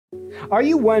Are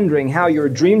you wondering how your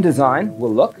dream design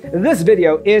will look? This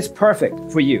video is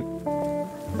perfect for you.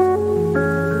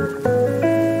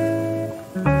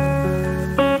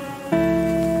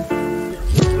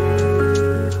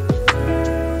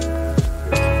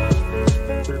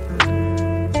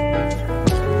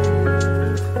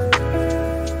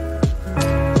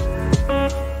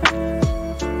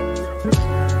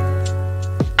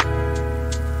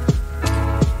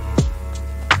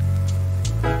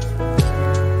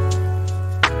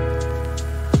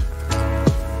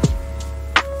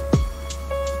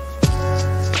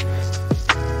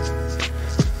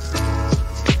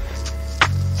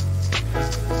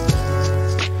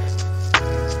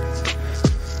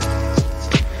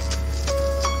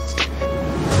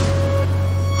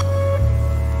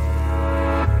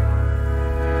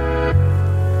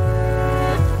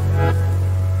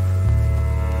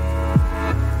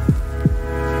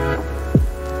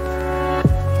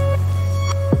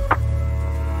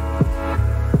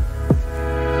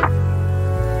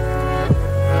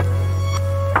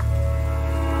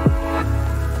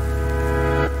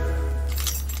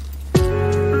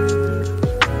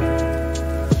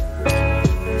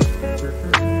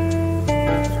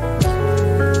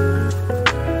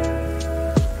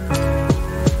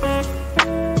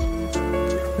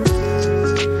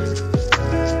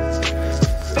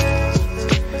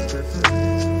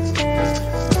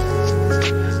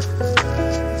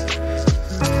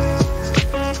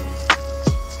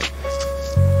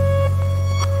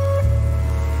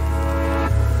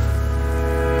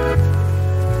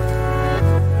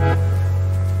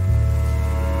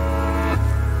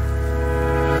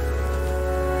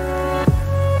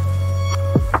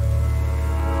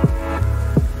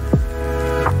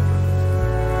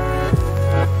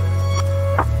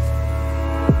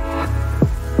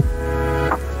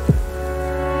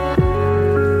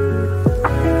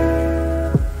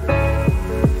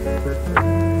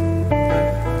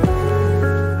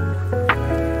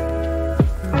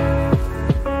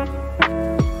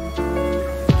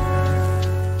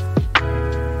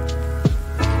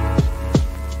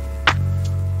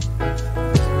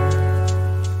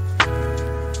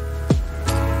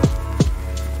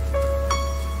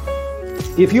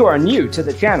 If you are new to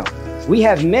the channel, we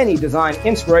have many design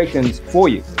inspirations for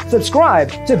you. Subscribe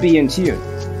to Be in Tune.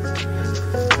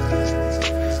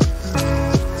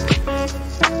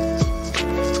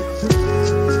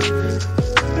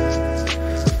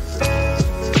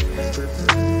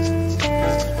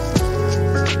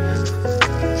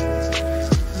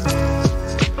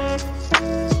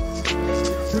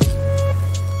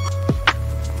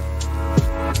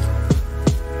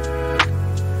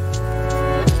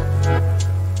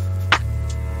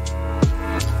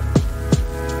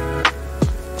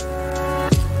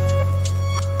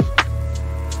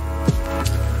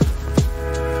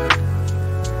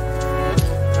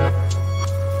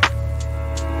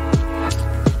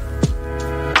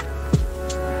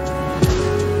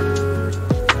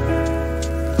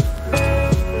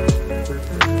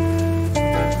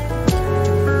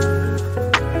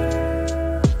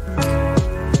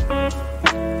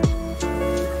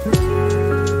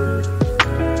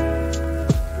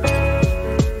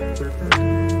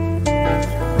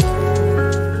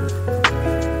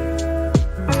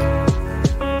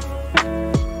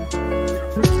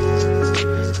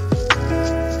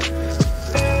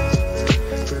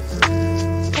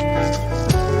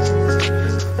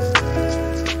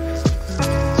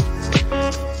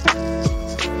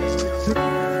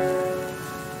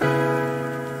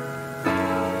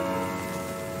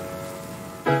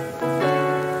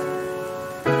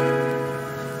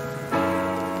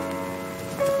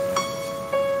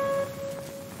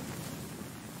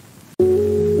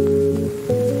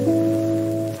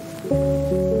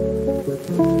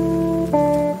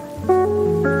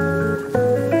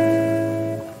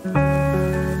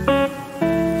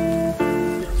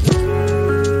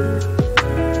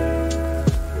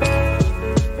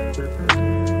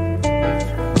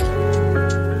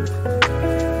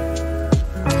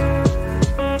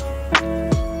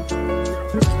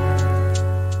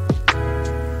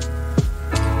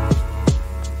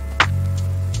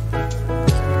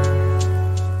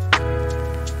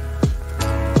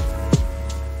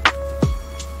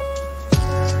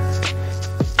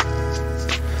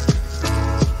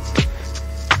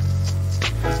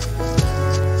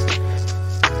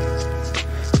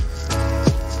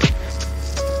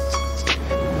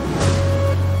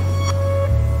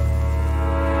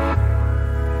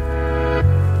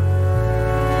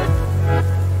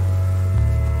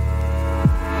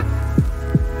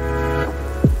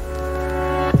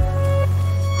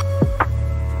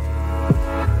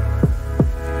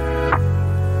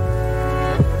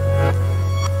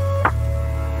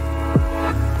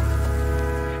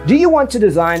 Do you want to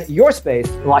design your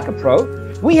space like a pro?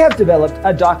 We have developed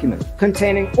a document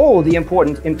containing all the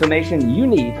important information you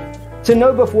need to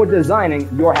know before designing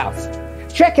your house.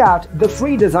 Check out the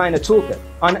free designer toolkit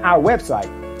on our website,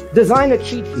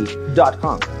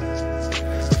 designercheatsheet.com.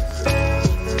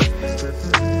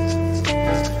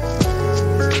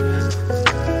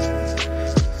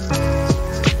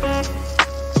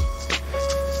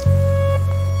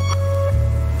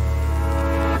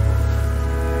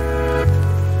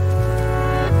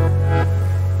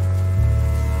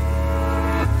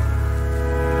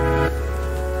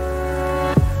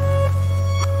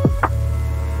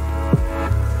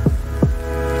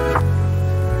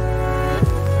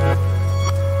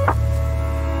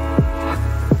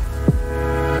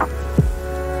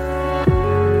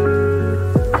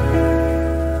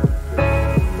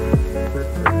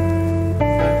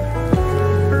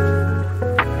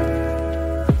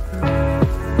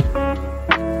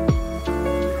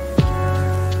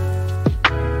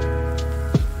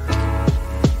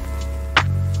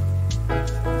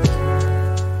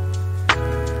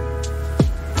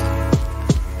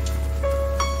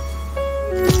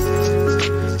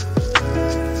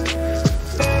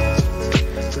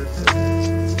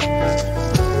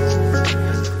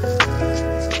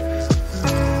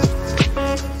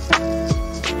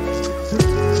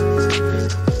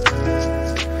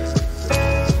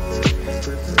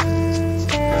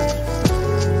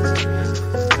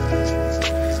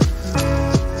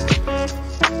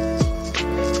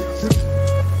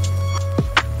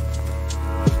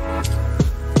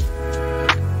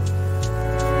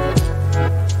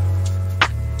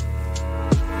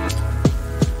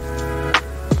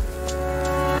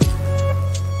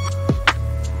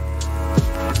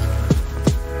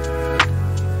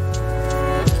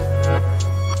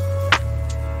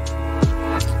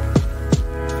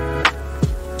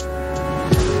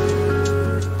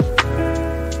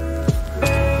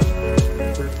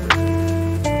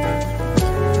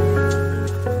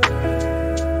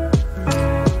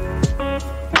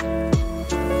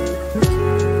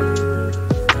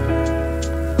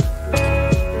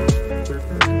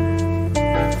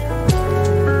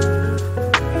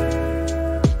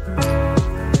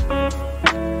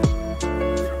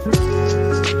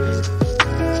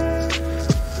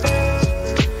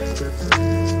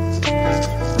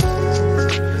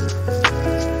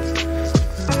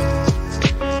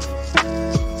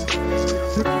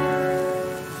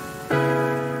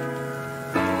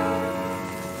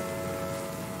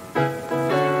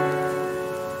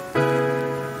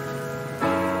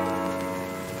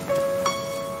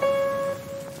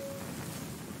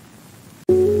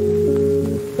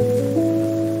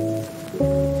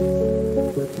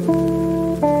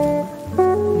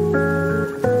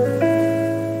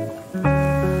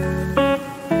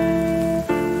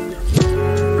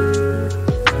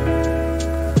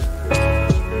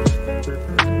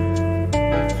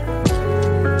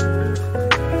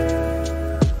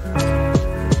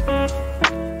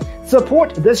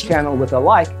 Support this channel with a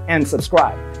like and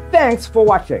subscribe. Thanks for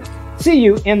watching. See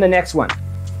you in the next one.